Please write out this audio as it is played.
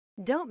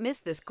Don't miss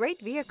this great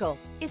vehicle.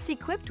 It's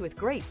equipped with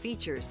great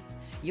features.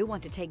 You'll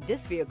want to take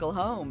this vehicle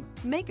home.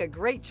 Make a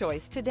great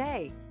choice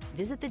today.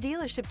 Visit the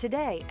dealership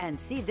today and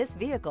see this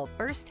vehicle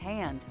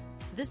firsthand.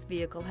 This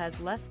vehicle has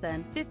less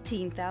than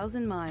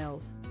 15,000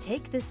 miles.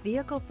 Take this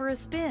vehicle for a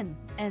spin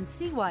and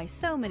see why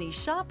so many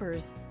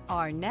shoppers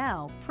are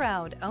now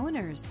proud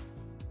owners.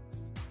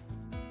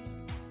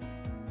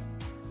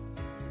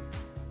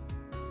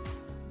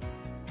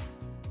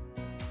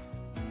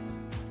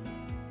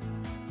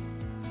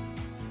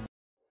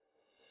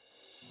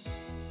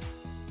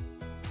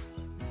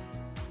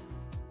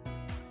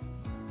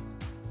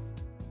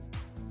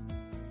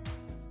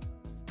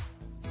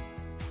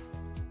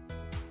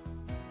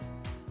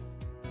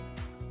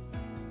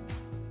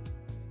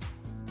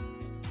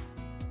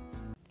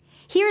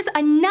 Here's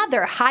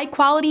another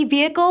high-quality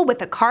vehicle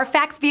with a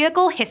Carfax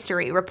Vehicle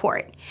History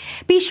Report.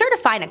 Be sure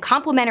to find a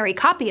complimentary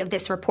copy of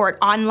this report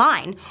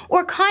online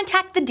or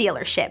contact the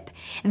dealership.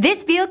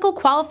 This vehicle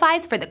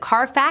qualifies for the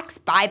Carfax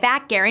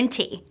Buyback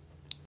Guarantee.